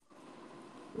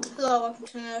Hello, welcome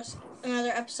to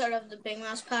another episode of the Big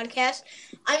Mouse Podcast.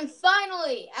 I'm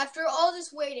finally, after all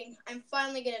this waiting, I'm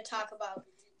finally going to talk about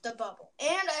the bubble.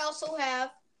 And I also have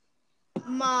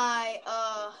my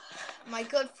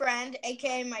good friend,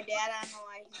 aka my dad. I don't know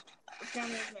why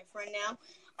he's my friend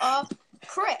now.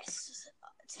 Chris.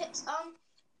 And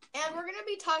we're going to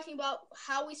be talking about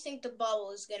how we think the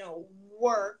bubble is going to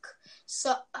work,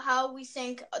 so how we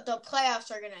think the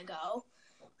playoffs are going to go.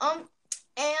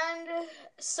 And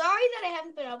sorry that I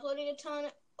haven't been uploading a ton.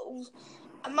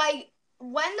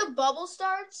 When the bubble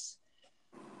starts,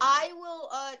 I will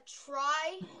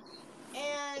try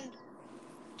and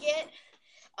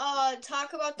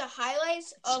talk about the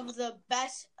highlights of the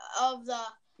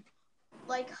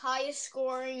highest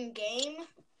scoring game.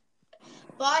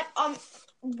 But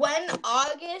when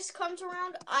August comes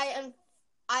around, I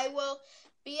will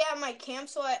be at my camp,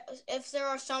 so if there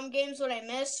are some games that I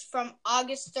missed from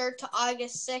August 3rd to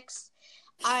August 6th,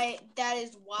 that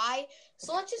is why.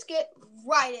 So let's just get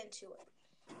right into it.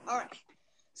 All right.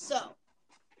 So,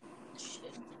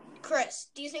 Chris,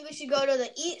 do you think we should go to the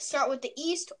East, start with the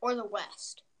East or the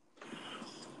West?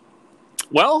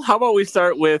 Well, how about we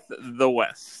start with the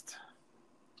West?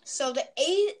 So the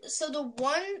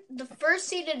first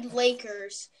seeded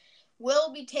Lakers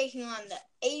will be taking on the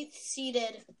 8th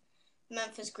seeded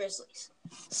Memphis Grizzlies.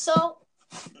 So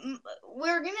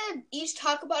we're gonna each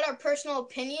talk about our personal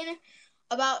opinion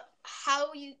about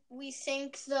how we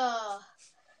think they're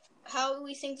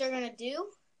gonna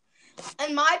do.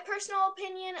 In my personal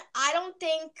opinion, I don't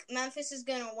think Memphis is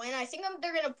gonna win. I think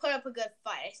they're gonna put up a good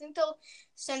fight. I think they'll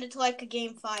send it to like a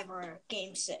Game 5 or a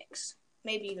Game 6,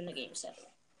 maybe even a Game 7.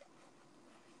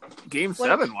 Game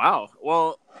 7, wow.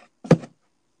 Well,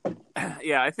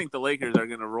 yeah, I think the Lakers are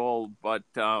gonna roll, but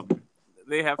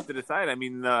they have to decide. I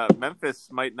mean, Memphis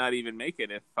might not even make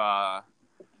it if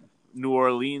New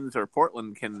Orleans or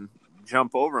Portland can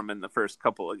jump over them in the first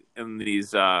couple in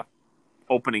these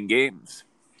opening games.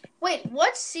 Wait,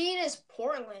 what seed is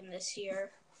Portland this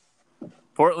year?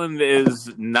 Portland is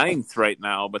 9th right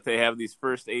now, but they have these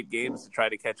first 8 games to try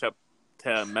to catch up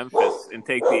to Memphis and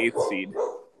take the 8th seed.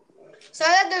 So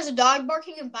that there's a dog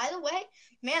barking, and by the way,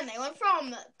 man, they went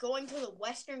from going to the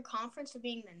Western Conference to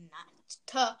being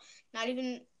not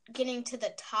even getting to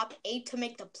the top 8 to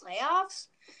make the playoffs.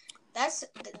 That's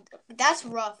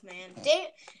rough, man.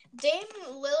 Dame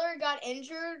Lillard got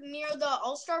injured near the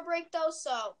All-Star break, though,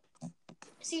 so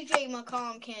CJ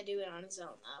McCollum can't do it on his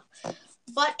own, though.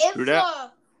 But as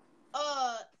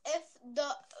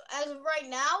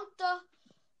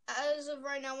of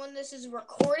right now, when this is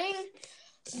recording,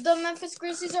 the Memphis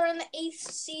Grizzlies are in the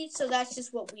 8th seed, so that's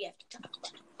just what we have to talk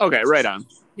about. Okay, right on.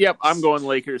 Yep, I'm going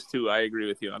Lakers too. I agree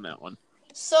with you on that one.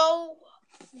 So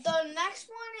the next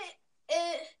one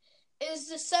is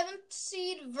the 7th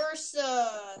seed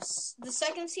versus the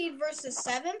 2nd seed versus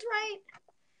 7th, right?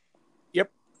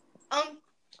 Yep. Hold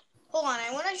on,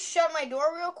 I want to shut my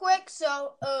door real quick.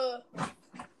 So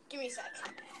give me a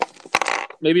second.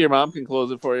 Maybe your mom can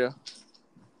close it for you.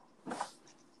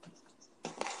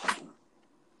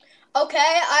 Okay,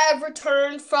 I have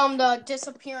returned from the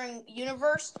disappearing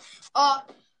universe.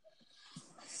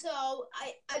 So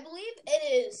I believe it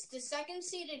is the 2nd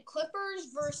seeded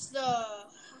Clippers versus the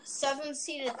 7th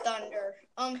seeded Thunder.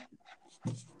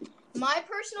 My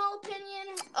personal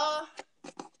opinion,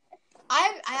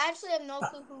 I actually have no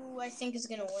clue who I think is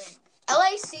gonna win.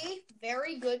 LAC,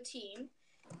 very good team,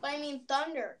 but I mean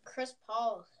Thunder, Chris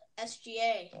Paul,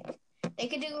 SGA, they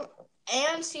could do,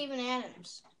 and Steven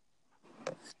Adams.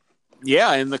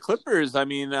 Yeah, and the Clippers, I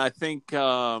mean, I think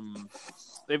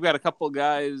they've got a couple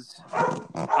guys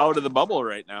out of the bubble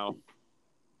right now.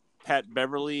 Pat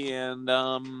Beverly and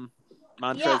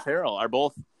Montrezl Harrell are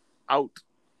both out.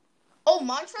 Oh,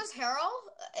 Montrezl Harrell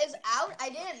is out? I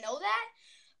didn't know that.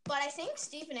 But I think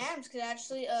Steven Adams could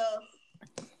actually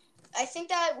I think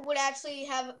that would actually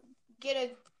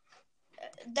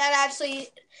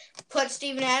put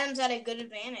Steven Adams at a good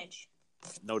advantage.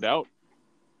 No doubt.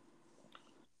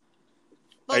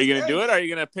 Are you going to do it? Are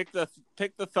you going to pick the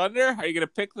Thunder? Are you going to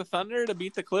pick the Thunder to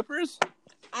beat the Clippers?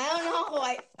 I don't know.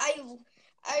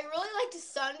 I really like the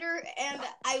Thunder, and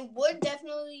I would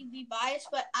definitely be biased,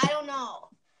 but I don't know.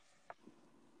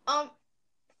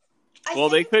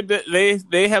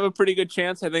 They have a pretty good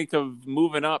chance, I think, of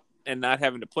moving up and not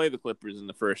having to play the Clippers in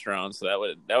the first round. So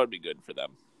that would be good for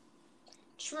them.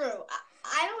 True.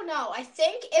 I don't know. I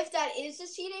think if that is the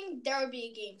seeding, there would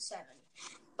be a Game 7.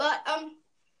 But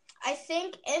I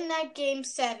think in that Game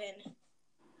 7,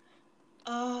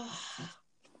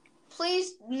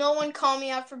 please, no one call me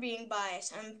out for being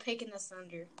biased. I'm picking the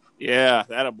Thunder. Yeah,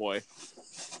 that a boy.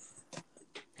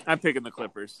 I'm picking the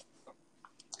Clippers.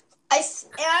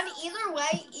 And either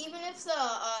way, even if the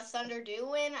Thunder do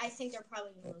win, I think they're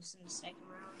probably going to lose in the second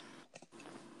round.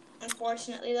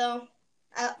 Unfortunately, though,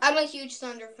 I'm a huge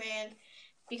Thunder fan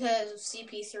because of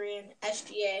CP3 and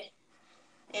SGA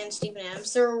and Steven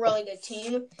Adams. They're a really good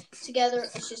team together.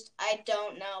 It's just I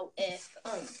don't know if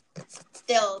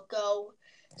they'll go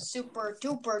super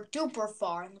duper duper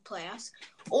far in the playoffs,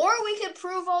 or we could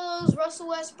prove all those Russell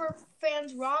Westbrook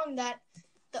fans wrong that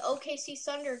the OKC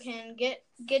Thunder can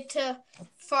get to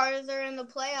farther in the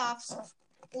playoffs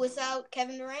without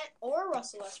Kevin Durant or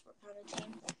Russell Westbrook on the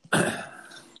team.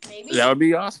 Maybe that would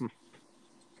be awesome.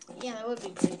 Yeah, that would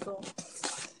be pretty cool.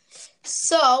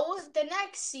 So the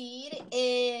next seed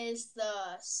is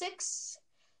the 6th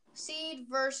seed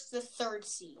versus the 3rd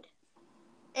seed,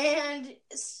 and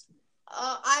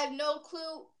I have no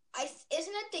clue.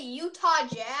 Isn't it the Utah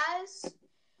Jazz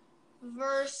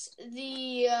versus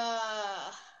the?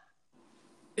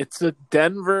 It's a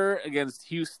Denver against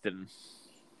Houston.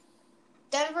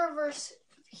 Denver versus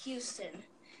Houston.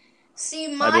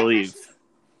 See, I believe.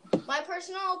 My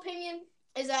personal opinion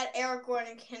is that Eric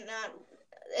Gordon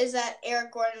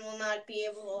will not be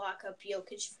able to lock up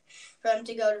Jokic for them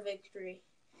to go to victory.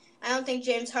 I don't think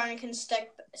James Harden can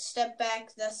step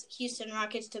back the Houston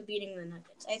Rockets to beating the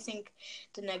Nuggets. I think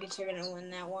the Nuggets are going to win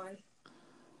that one.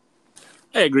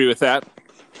 I agree with that.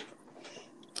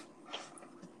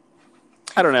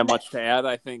 I don't have much to add.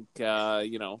 I think,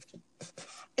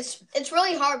 It's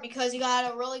really hard because you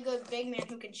got a really good big man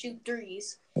who can shoot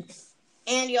threes.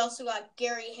 And you also got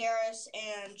Gary Harris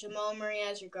and Jamal Murray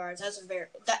as your guards. It's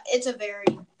a very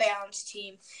balanced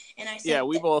team. And I think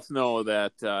we both know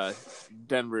that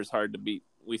Denver's hard to beat.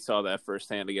 We saw that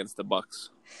firsthand against the Bucks.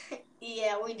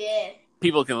 Yeah, we did.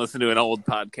 People can listen to an old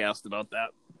podcast about that.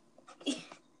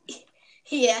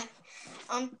 Yeah.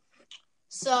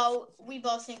 So we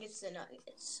both think it's the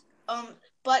Nuggets.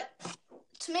 But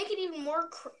to make it even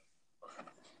more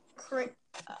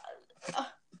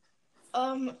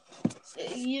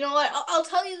you know what? I'll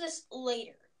tell you this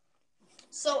later.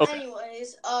 So, okay.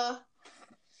 Anyways,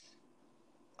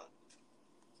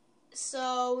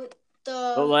 so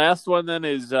the last one then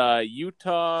is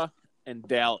Utah and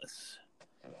Dallas.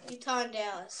 Utah and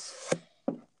Dallas.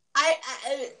 I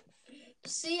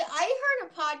heard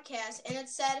a podcast and it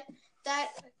said that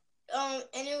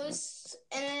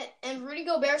and Rudy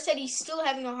Gobert said he's still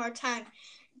having a hard time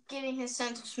getting his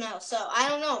sense of smell. So, I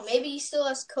don't know. Maybe he still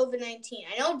has COVID-19.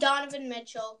 I know Donovan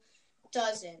Mitchell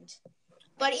doesn't.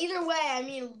 But either way, I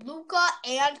mean, Luka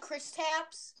and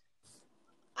Kristaps,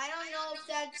 I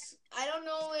don't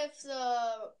know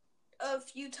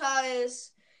if Utah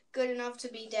is good enough to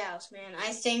beat Dallas, man.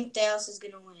 I think Dallas is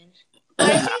going to win. But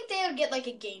I think they would get like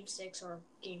a Game 6 or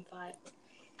Game 5.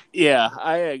 Yeah,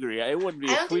 I agree. It wouldn't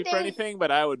be a sweep or anything,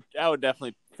 but I would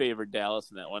definitely favor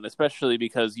Dallas in that one, especially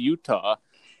because Utah,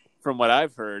 from what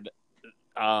I've heard,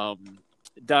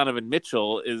 Donovan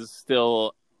Mitchell is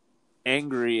still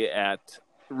angry at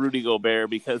Rudy Gobert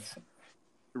because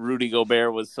Rudy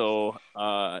Gobert was so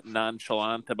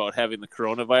nonchalant about having the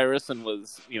coronavirus and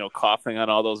was, coughing on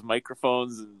all those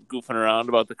microphones and goofing around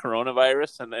about the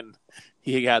coronavirus, and then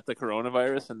he got the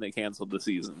coronavirus and they canceled the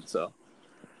season. So,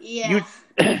 yeah,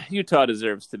 Utah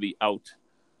deserves to be out.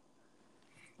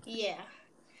 Yeah.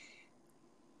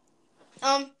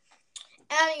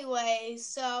 Anyway,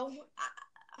 so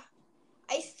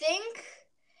I think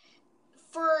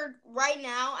for right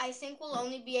now, I think we'll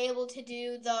only be able to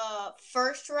do the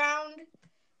first round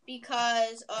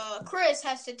because Chris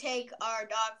has to take our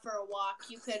dog for a walk.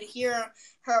 You could hear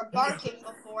her barking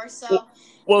before, so...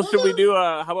 Well, should we do,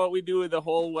 how about we do the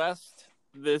whole West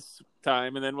this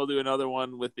time, and then we'll do another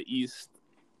one with the East,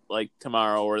 like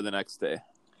tomorrow or the next day?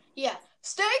 Yeah.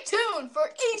 Stay tuned for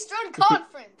Eastern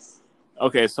Conference!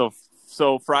 Okay, so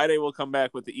Friday we'll come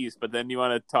back with the East, but then you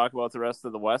want to talk about the rest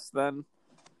of the West then?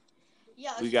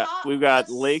 Yeah, we've got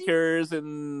Lakers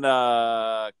and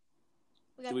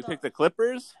did we pick the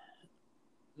Clippers?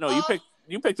 No,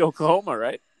 you picked Oklahoma,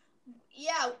 right?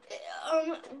 Yeah,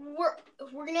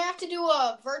 we're gonna have to do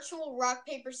a virtual rock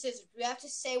paper scissors. We have to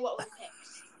say what we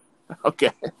picked.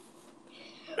 Okay.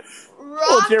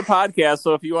 Well, it's your podcast,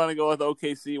 so if you want to go with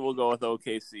OKC, we'll go with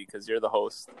OKC because you're the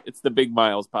host. It's the Big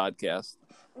Miles podcast.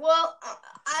 Well,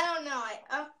 I don't know.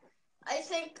 I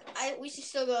think we should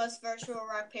still go with virtual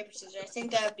rock, paper, scissors. I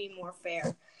think that would be more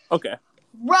fair. Okay.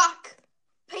 Rock,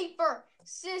 paper,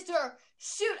 scissors,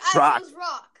 shoot. I chose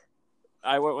rock.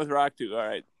 I went with rock, too. All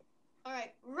right.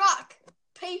 Rock,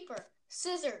 paper,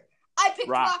 scissors. I picked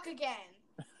rock again.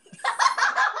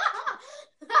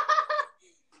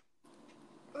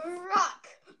 Rock,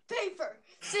 paper,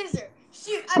 scissors,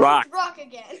 shoot. I picked rock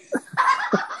again.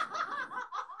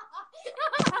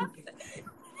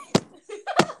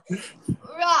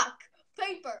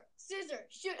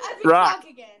 picked Rock. Rock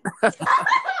again.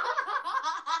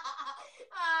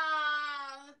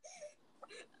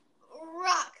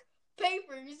 Rock,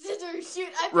 paper, scissors,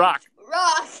 shoot. I picked Rock.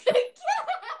 Rock.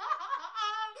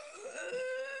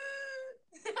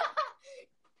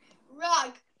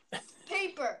 Rock,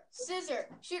 paper, scissors,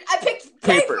 shoot. I picked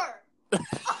paper.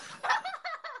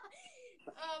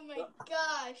 Oh my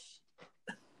gosh.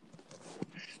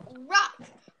 Rock,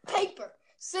 paper,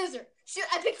 scissors, shoot.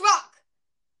 I picked rock.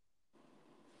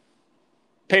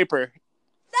 Paper.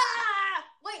 Ah!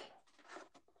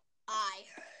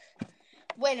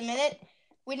 Wait a minute.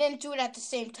 We didn't do it at the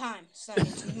same time, so that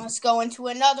means we must go into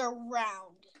another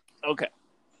round. Okay.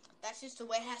 That's just the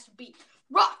way it has to be.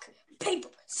 Rock, paper,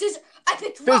 scissors. I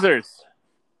picked rock. Scissors.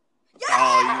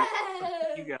 Yeah!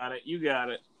 Oh, you got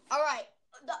it. All right.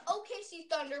 The OKC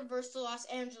Thunder versus the Los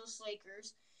Angeles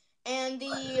Lakers, and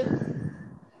the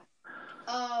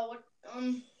oh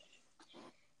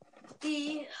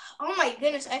my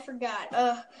goodness, I forgot.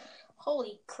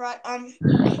 Holy crap.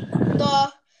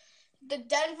 The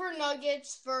Denver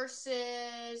Nuggets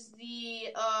versus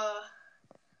the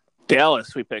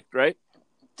Dallas we picked, right?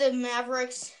 the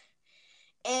Mavericks,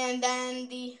 and then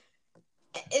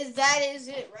is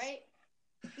it, right?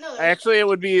 No, Actually, it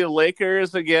would be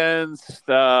Lakers against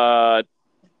Dallas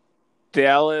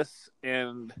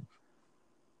and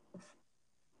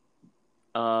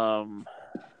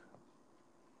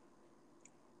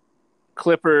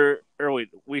Clipper. Or wait,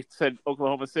 we said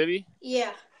Oklahoma City?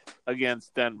 Yeah.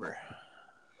 Against Denver.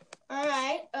 All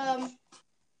right.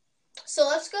 So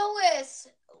let's go with.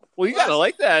 Well, you gotta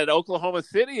like that Oklahoma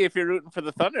City if you're rooting for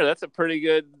the Thunder. That's a pretty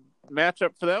good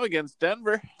matchup for them against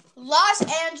Denver. Los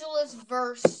Angeles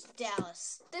versus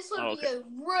Dallas. This would be a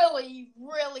really,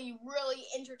 really, really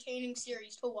entertaining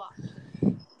series to watch.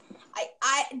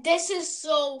 This is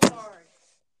so hard.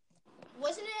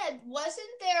 Wasn't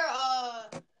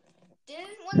there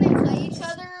didn't when they play each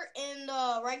other in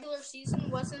the regular season,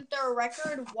 wasn't there a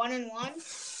record 1-1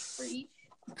 for each?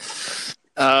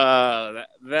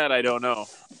 That I don't know.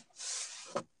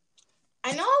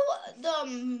 I know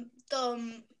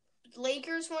the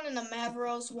Lakers won and the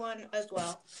Mavericks won as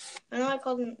well. I know I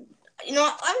called them. You know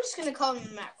what? I'm just gonna call them the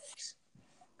Mavericks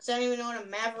because I don't even know what a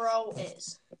Maverick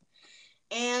is.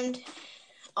 And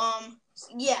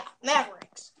yeah,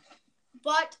 Mavericks.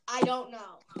 But I don't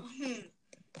know.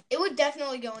 It would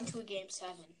definitely go into a Game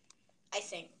 7. I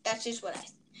think that's just what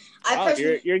I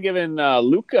personally. You're giving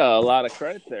Luka a lot of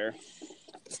credit there.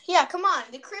 Yeah, come on.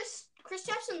 The Chris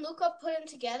Jackson, Luka put them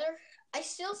together. I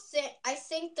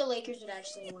think the Lakers would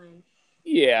actually win.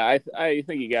 Yeah, I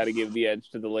think you got to give the edge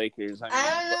to the Lakers. I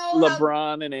don't know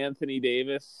LeBron and Anthony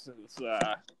Davis.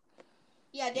 Yeah,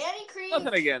 Danny Green.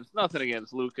 Nothing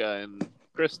against Luka and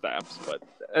Kristaps, but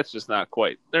that's just not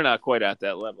quite. They're not quite at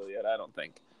that level yet. I don't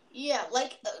think. Yeah,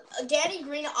 like Danny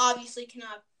Green obviously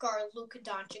cannot guard Luka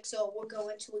Doncic, so we'll go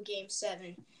into a Game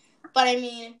 7. But I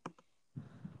mean,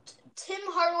 Tim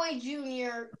Hardaway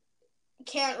Jr.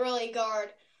 can't really guard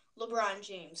LeBron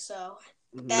James, so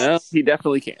no, he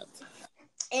definitely can't.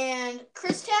 And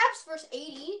Kristaps versus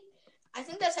AD, I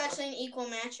think that's actually an equal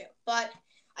matchup, but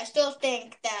I still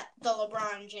think that the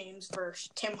LeBron James versus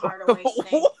Tim Hardaway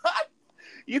thing. What?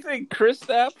 You think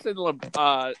Kristaps and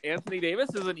Anthony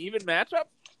Davis is an even matchup?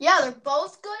 Yeah, they're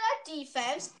both good at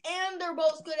defense, and they're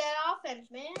both good at offense,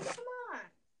 man. Come on.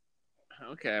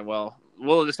 Okay, well,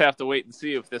 we'll just have to wait and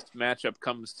see if this matchup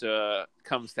comes to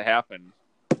happen.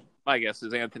 My guess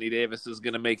is Anthony Davis is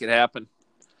going to make it happen.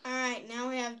 All right, now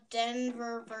we have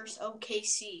Denver versus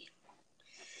OKC.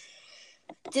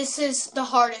 This is the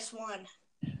hardest one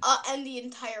in the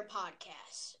entire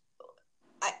podcast,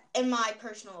 in my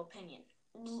personal opinion.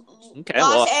 Okay,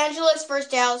 Los Angeles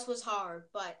versus Dallas was hard,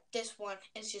 but this one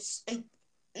is just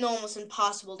almost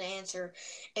impossible to answer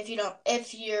if you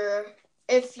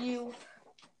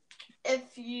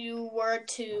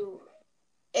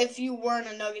weren't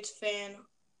a Nuggets fan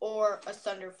or a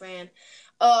Thunder fan.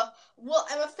 Well,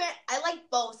 I'm a fan. I like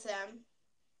both them.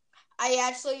 I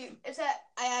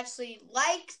actually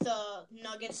like the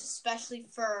Nuggets, especially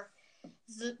for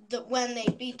the when they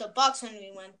beat the Bucks when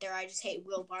we went there. I just hate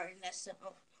Will Barton. That's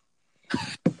simple.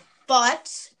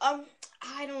 But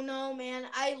I don't know, man.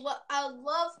 I'd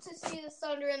love to see the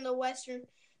Thunder in the Western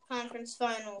Conference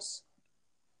Finals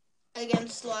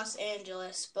against Los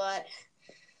Angeles, but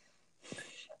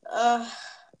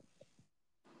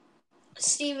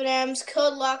Steven Adams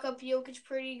could lock up Jokic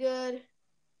pretty good.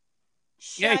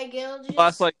 Shai Gilgeous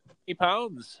lost like 50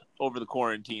 pounds over the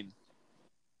quarantine.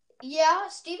 Yeah,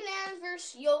 Steven Adams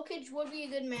versus Jokic would be a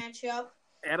good matchup.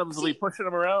 Adams will be pushing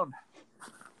him around.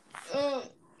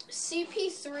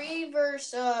 CP3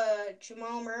 versus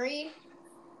Jamal Murray.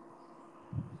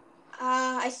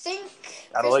 I think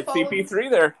Gotta Chris like Paul.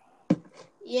 CP3 there.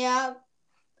 Yeah,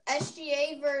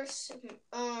 SGA versus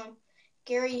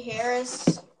Gary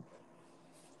Harris.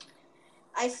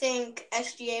 I think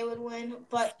SGA would win,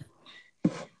 but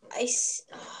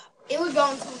it would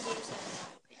go into a game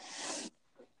 7.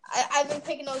 I've been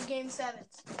picking those game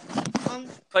 7s.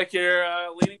 Like you're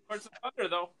leaning towards the Thunder,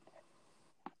 though.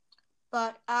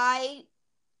 But I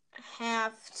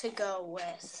have to go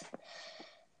with.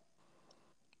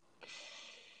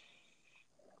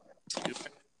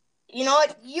 You know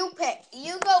what? You pick.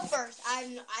 You go first.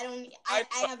 I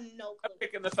have no clue. I'm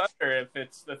picking the Thunder. If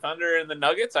it's the Thunder and the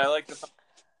Nuggets, I like the Thunder.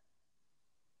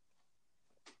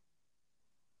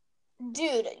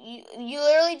 Dude, you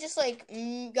literally just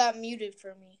got muted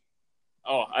for me.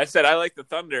 Oh, I said I like the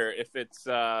Thunder. If it's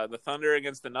the Thunder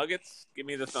against the Nuggets, give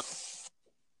me the Thunder.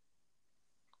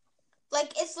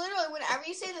 Like, it's literally whenever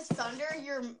you say the Thunder,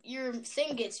 your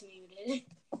thing gets muted.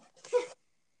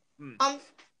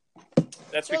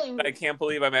 That's really because I can't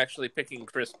believe I'm actually picking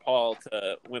Chris Paul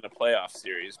to win a playoff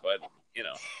series, but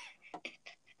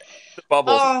the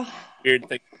bubble's weird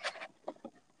thing.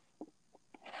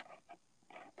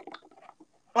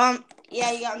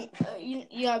 Yeah,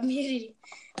 you got muted.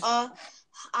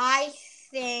 I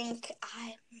think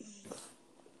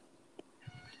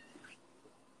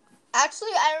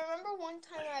Actually, I remember one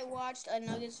time I watched a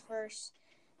Nuggets versus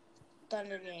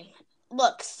Thunder game.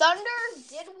 Look, Thunder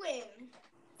did win,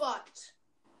 but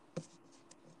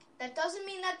that doesn't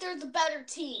mean that they're the better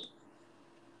team.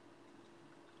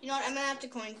 You know what? I'm going to have to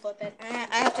coin flip it. I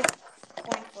have to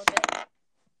coin flip it.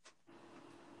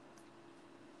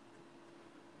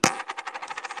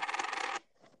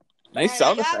 Nice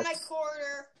sound effects. I got my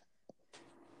quarter.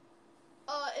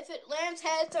 If it lands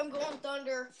heads, I'm going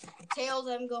Thunder. Tails,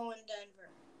 I'm going Denver.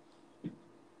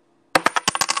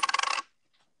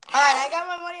 All right, I got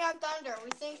my money on Thunder.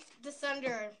 We think the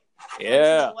Thunder goes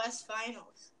to the West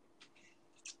Finals.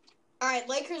 All right,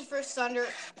 Lakers versus Thunder.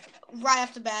 Right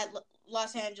off the bat,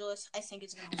 Los Angeles, I think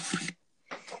it's going to win.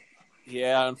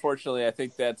 Yeah, unfortunately, I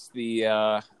think that's the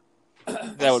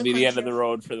that would be the end of the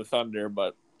road for the Thunder,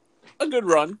 but a good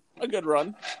run.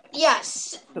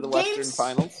 Yes. To the Western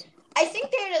Finals. I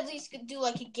think they'd at least do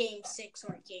like a game 6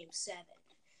 or a game 7.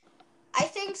 I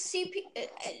think CP3.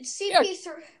 Yeah.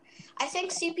 I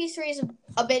think CP3 is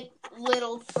a bit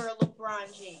little for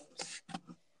LeBron James.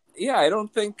 Yeah, I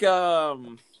don't think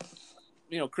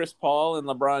Chris Paul and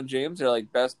LeBron James are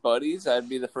like best buddies. That'd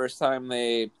be the first time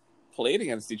they played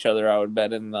against each other, I would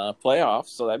bet, in the playoffs.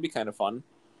 So that'd be kind of fun.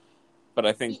 But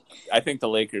I think the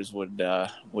Lakers would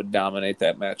dominate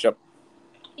that matchup.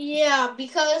 Yeah,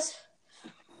 because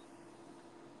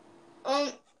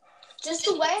just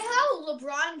the way how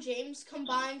LeBron James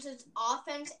combines his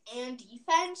offense and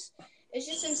defense is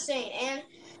just insane. And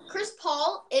Chris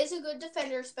Paul is a good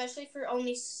defender, especially for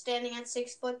only standing at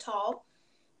 6 foot tall.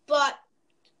 But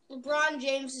LeBron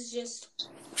James is just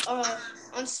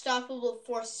unstoppable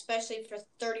force, especially for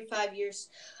 35 years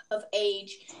of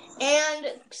age. And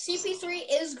CP3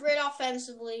 is great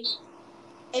offensively.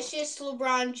 It's just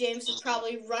LeBron James would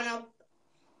probably run up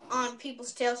on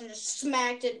people's tails and just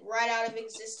smacked it right out of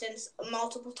existence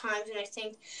multiple times, and I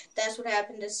think that's what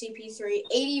happened to CP3.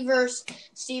 80 versus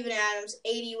Steven Adams.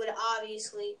 80 would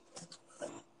obviously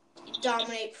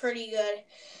dominate pretty good.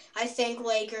 I think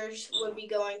Lakers would be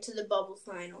going to the bubble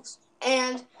finals.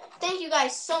 And thank you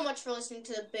guys so much for listening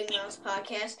to the Big Mouse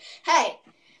Podcast. Hey,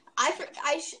 I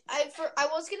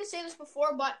was going to say this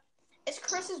before, but it's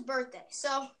Chris's birthday,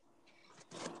 so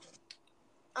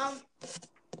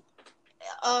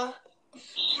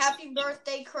happy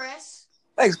birthday, Chris.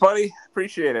 Thanks, buddy.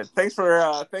 Appreciate it. Thanks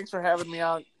for having me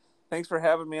on. Thanks for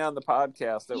having me on the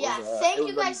podcast. Thank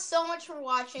you guys so much for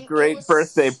watching. Great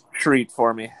birthday treat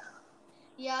for me.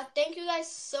 Yeah, thank you guys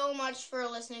so much for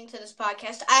listening to this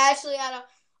podcast. I actually had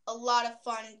a lot of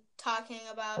fun talking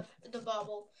about the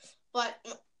bubble, but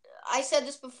I said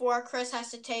this before, Chris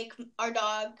has to take our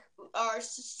dog, our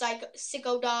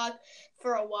sicko dog,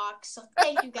 for a walk. So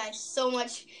thank you guys so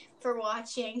much for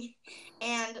watching.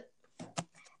 And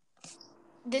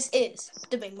this is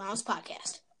the Big Mouse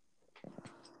Podcast.